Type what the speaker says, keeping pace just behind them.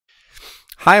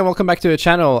Hi and welcome back to the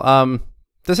channel.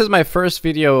 This is my first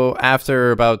video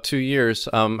after about 2 years.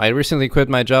 I recently quit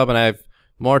my job and I have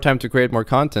more time to create more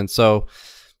content. So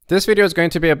this video is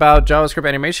going to be about JavaScript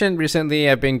animation. Recently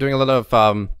I've been doing a lot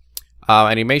of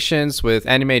animations with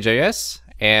Anime.js,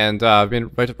 and I've been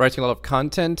writing a lot of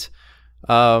content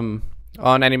on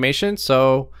animation.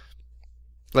 So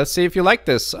let's see if you like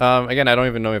this. Again, I don't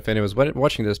even know if anyone's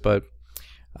watching this, but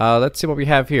let's see what we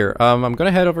have here. I'm going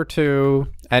to head over to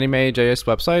AnimeJS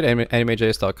website,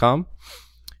 AnimeJS.com.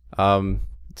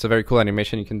 It's a very cool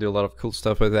animation. You can do a lot of cool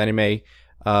stuff with anime.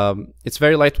 It's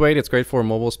very lightweight. It's great for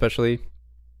mobile especially.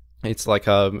 It's like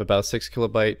about 6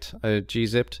 kilobyte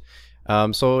gzipped.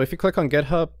 So if you click on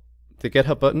GitHub, the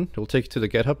GitHub button, it will take you to the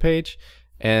GitHub page.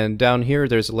 And down here,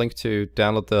 there's a link to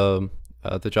download the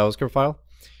JavaScript file.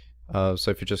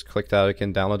 So if you just click that, you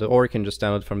can download it, or you can just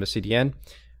download it from the CDN.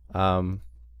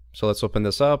 So let's open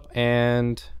this up,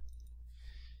 and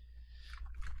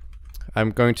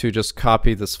I'm going to just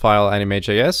copy this file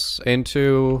AnimeJS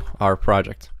into our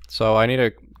project. So I need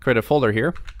to create a folder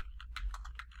here.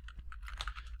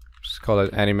 Just call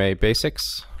it Anime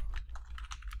Basics.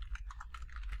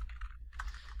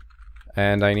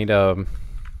 And I need a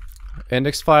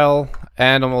index file,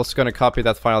 and I'm also going to copy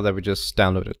that file that we just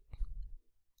downloaded.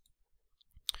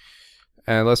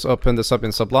 And let's open this up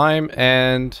in Sublime,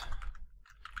 and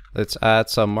let's add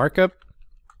some markup.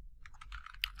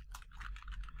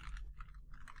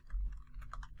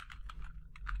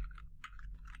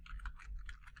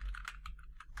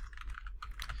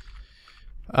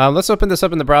 Let's open this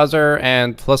up in the browser,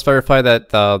 and let's verify that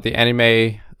the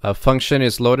anime function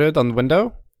is loaded on the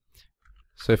window.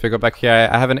 So if I go back here,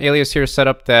 I have an alias here set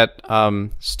up that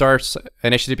starts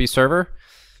an HTTP server.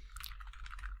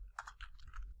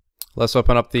 Let's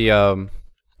open up the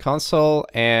console,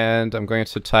 and I'm going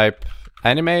to type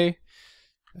anime,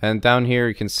 and down here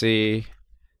you can see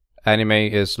anime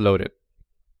is loaded.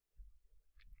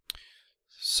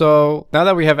 So now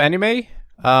that we have anime,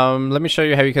 let me show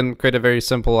you how you can create a very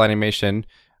simple animation.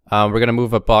 We're going to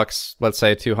move a box, let's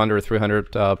say 200 or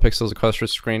 300 pixels across your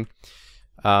screen.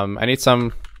 I need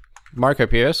some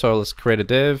markup here, so let's create a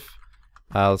div.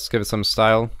 Let's give it some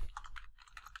style.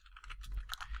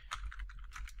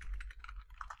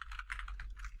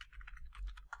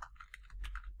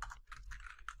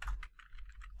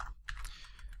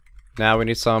 Now we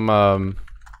need some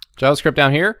JavaScript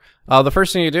down here. The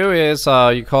first thing you do is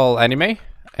you call anime,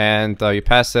 and you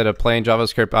pass it a plain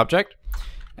JavaScript object.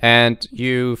 And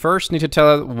you first need to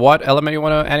tell it what element you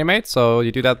want to animate. So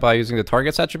you do that by using the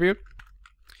targets attribute.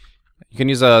 You can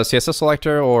use a CSS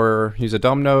selector or use a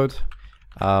DOM node.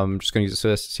 I'm just going to use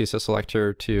a CSS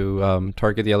selector to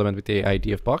target the element with the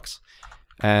ID of box.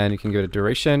 And you can go to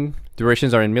duration.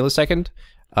 Durations are in millisecond.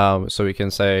 So we can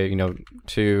say,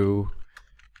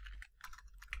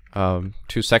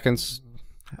 2 seconds,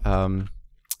 and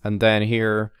then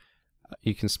here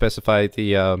you can specify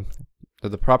the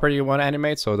property you want to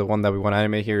animate. So the one that we want to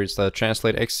animate here is the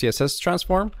translate x CSS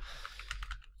transform.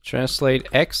 Translate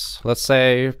x, let's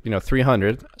say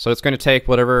 300. So it's going to take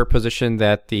whatever position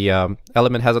that the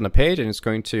element has on the page, and it's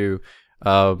going to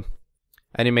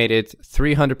animate it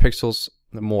 300 pixels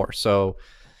more. So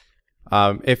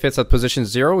if it's at position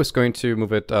 0, it's going to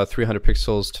move it 300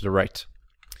 pixels to the right.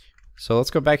 So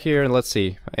let's go back here and let's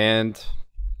see. And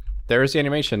there's the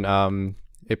animation.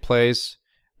 It plays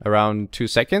around 2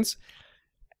 seconds.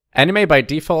 Anime by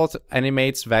default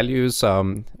animates values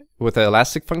with an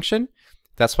elastic function.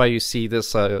 That's why you see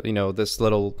this, this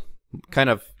little kind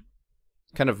of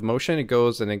motion. It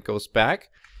goes and it goes back.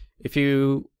 If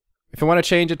you want to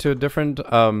change it to a different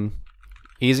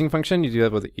easing function, you do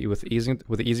that with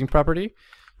the easing property.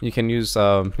 You can use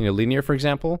linear, for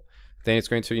example. Then it's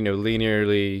going to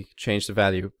linearly change the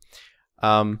value.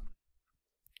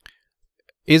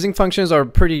 Easing functions are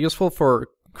pretty useful for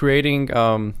creating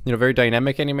very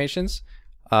dynamic animations.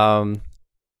 I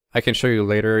can show you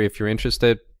later if you're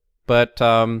interested, but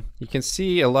you can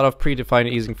see a lot of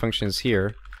predefined easing functions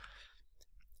here.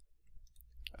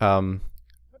 And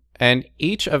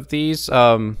each of these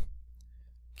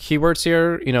keywords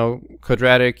here,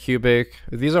 quadratic, cubic,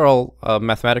 these are all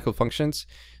mathematical functions.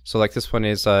 So like this one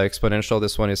is exponential,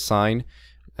 this one is sine.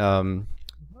 So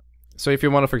if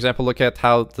you want to, for example, look at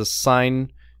how the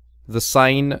sine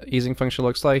easing function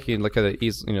looks like, you can look at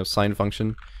the sine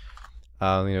function.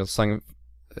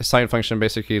 Sine function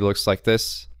basically looks like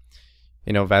this.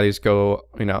 Values go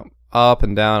up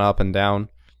and down, up and down.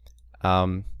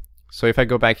 So if I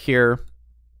go back here,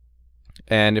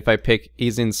 and if I pick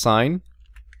ease in sine,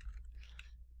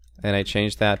 and I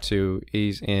change that to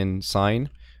ease in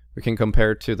sine, we can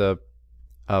compare it to the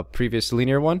previous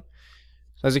linear one.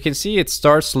 As you can see, it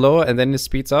starts slow and then it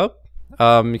speeds up.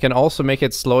 You can also make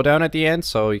it slow down at the end,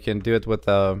 so you can do it with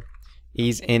the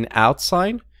ease in out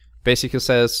sign. Basically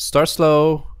says start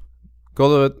slow, go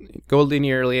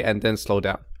linearly, and then slow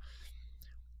down.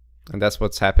 And that's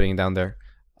what's happening down there.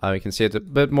 You can see it a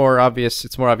bit more obvious.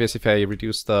 It's more obvious if I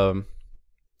reduce the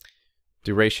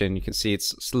duration. You can see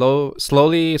it's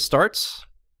slowly starts.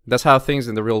 That's how things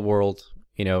in the real world,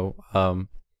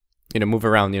 move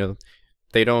around. You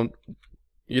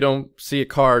don't see a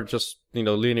car just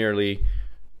linearly,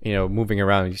 moving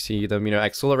around. You see them,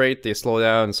 accelerate, they slow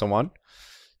down, and so on.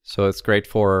 So it's great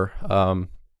for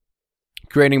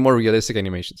creating more realistic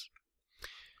animations.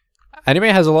 Anime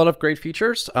has a lot of great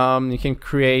features. You can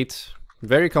create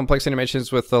very complex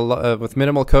animations with with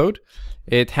minimal code.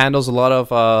 It handles a lot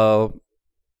of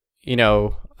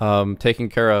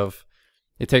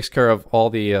it takes care of all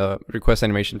the request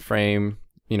animation frame,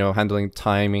 handling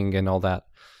timing and all that.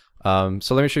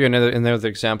 So let me show you another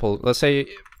example. Let's say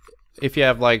if you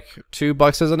have like 2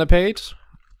 boxes on a page,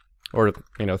 or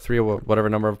 3 or whatever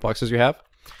number of boxes you have,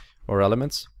 or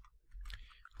elements.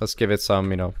 Let's give it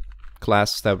some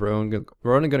class that we're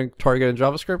only going to target in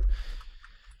JavaScript.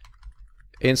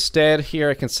 Instead, here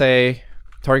I can say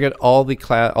target all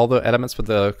the elements with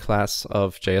the class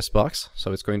of JS box.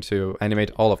 So it's going to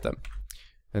animate all of them,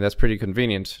 and that's pretty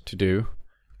convenient to do.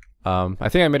 I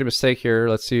think I made a mistake here.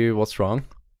 Let's see what's wrong.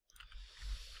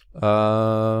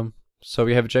 So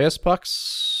we have JS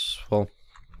box. Well,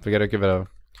 we gotta give it a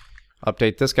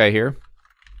update this guy here.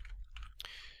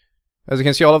 As you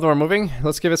can see, all of them are moving.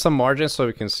 Let's give it some margin so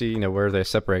we can see where they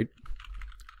separate.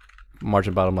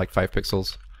 Margin bottom like 5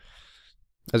 pixels.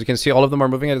 As you can see, all of them are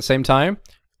moving at the same time,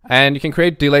 and you can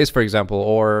create delays, for example,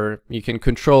 or you can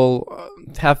control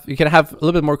you can have a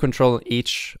little bit more control in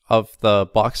each of the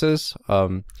boxes,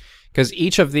 because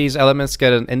each of these elements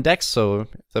get an index. So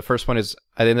the first one is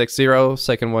at index 0,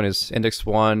 second one is index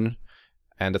 1,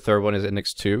 and the third one is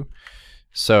index 2.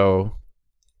 So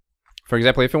for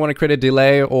example, if you want to create a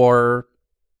delay or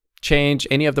change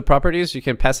any of the properties, you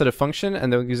can pass it a function,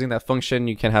 and then using that function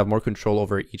you can have more control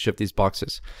over each of these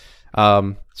boxes.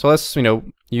 So let's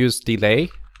use delay.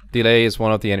 Delay is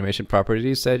one of the animation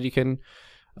properties that you can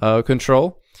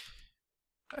control.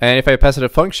 And if I pass it a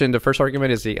function, the first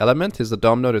argument is the element, is the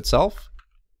DOM node itself.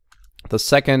 The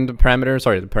second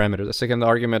parameter, the second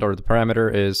argument or the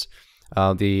parameter is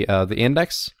the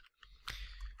index.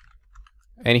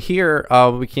 And here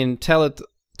we can tell it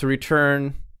to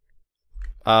return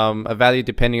a value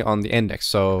depending on the index.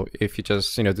 So if you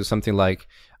just do something like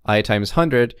I times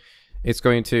 100, it's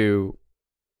going to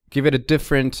give it a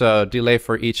different delay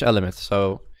for each element.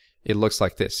 So it looks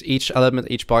like this. Each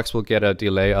element, each box will get a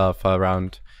delay of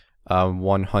around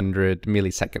 100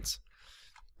 milliseconds.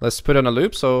 Let's put on a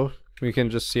loop so we can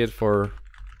just see it for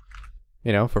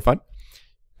for fun.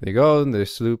 There you go, in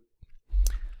this loop.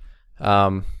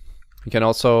 You can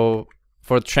also,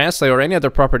 for translate or any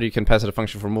other property, you can pass it a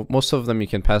function. For most of them, you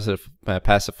can pass it a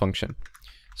passive function.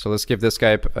 So let's give this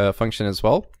guy a function as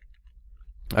well.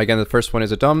 Again, the first one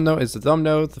is a DOM node.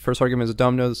 The first argument is a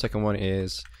DOM node. The second one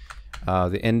is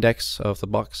the index of the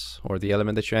box or the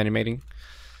element that you're animating.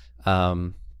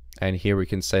 And here we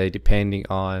can say, depending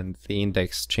on the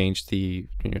index, change the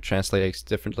translate x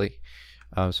differently.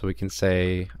 So we can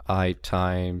say I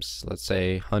times, let's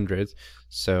say 100.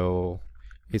 So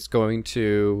it's going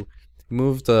to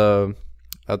move the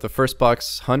first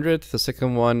box 100, the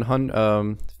second one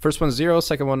first one 0,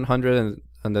 second one 100,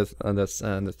 and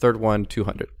the third one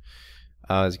 200.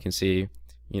 As you can see,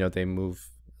 they move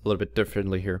a little bit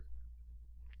differently here.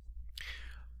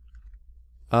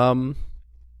 Anime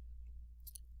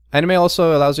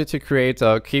also allows you to create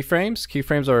keyframes.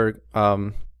 Keyframes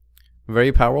are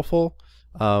very powerful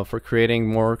for creating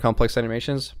more complex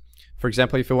animations. For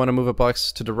example, if you want to move a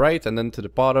box to the right and then to the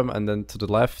bottom and then to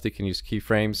the left, you can use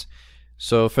keyframes.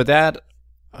 So for that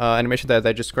animation that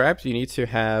I described, you need to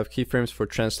have keyframes for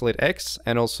translate X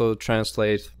and also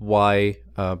translate Y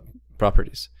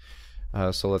properties.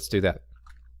 So let's do that.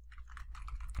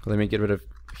 Let me get rid of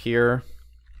here.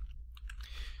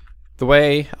 The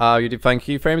way you define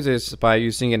keyframes is by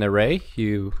using an array.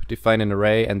 You define an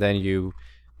array and then you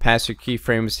pass your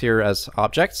keyframes here as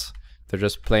objects. They're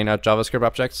just plain out JavaScript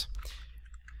objects.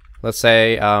 Let's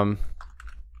say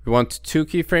we want 2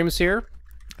 keyframes here,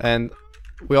 and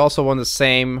we also want the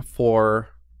same for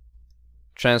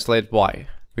translate Y.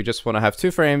 We just want to have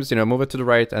 2 frames, move it to the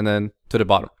right and then to the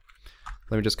bottom.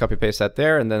 Let me just copy paste that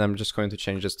there, and then I'm just going to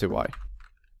change this to Y.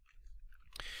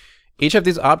 Each of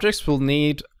these objects will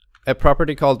need a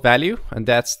property called value, and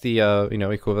that's the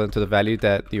equivalent to the value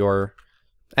that you're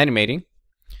animating.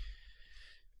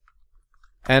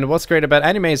 And what's great about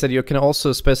Anime is that you can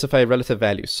also specify relative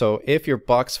values. So if your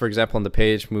box, for example, on the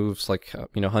page moves like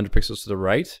 100 pixels to the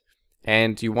right,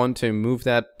 and you want to move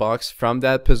that box from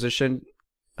that position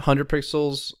 100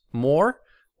 pixels more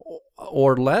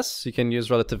or less, you can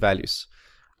use relative values.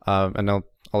 And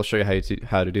I'll show you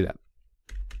how to do that.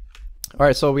 All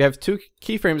right, so we have two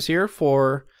keyframes here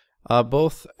for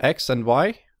both X and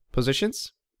Y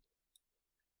positions.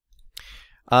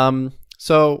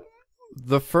 So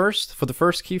for the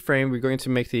first keyframe, we're going to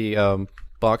make the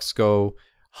box go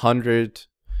 100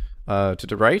 to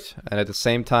the right, and at the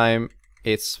same time,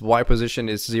 its Y position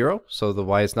is 0, so the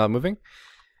Y is not moving.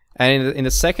 And in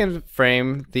the second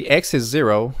frame, the X is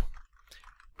 0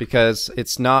 because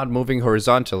it's not moving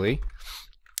horizontally,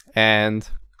 and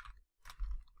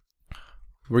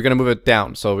we're gonna move it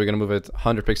down. So we're gonna move it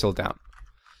 100 pixels down.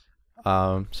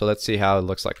 So let's see how it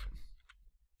looks like.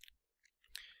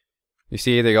 You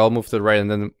see they all move to the right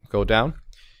and then go down.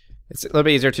 It's a little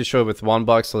bit easier to show with one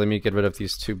box, so let me get rid of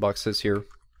these two boxes here.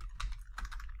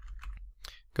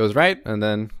 Goes right and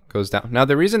then goes down. Now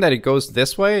the reason that it goes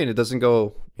this way and it doesn't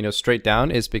go straight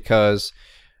down is because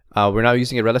we're now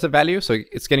using a relative value, so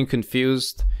it's getting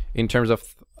confused in terms of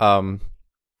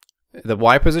the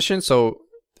Y position. So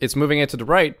it's moving it to the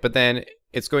right, but then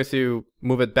it's going to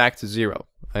move it back to 0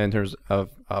 in terms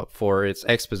of for its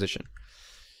X position.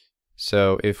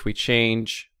 So if we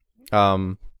change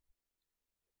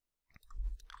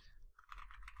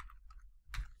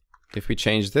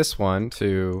this one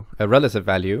to a relative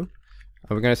value,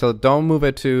 we're going to tell it don't move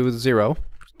it to 0,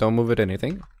 don't move it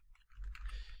anything.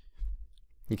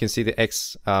 You can see the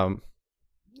X,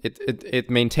 it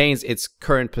maintains its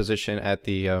current position at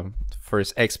the for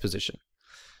its X position.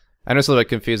 I know it's a little bit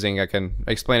confusing. I can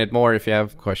explain it more if you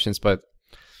have questions, but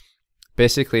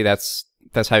basically that's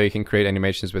how you can create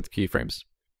animations with keyframes.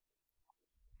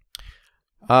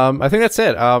 I think that's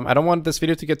it. I don't want this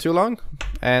video to get too long,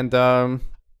 and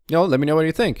let me know what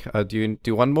you think. Do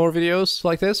you want more videos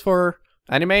like this for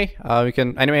Anime?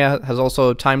 Anime has also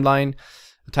a timeline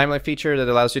feature that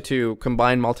allows you to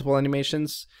combine multiple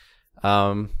animations.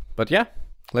 But yeah,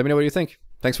 let me know what you think.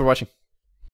 Thanks for watching.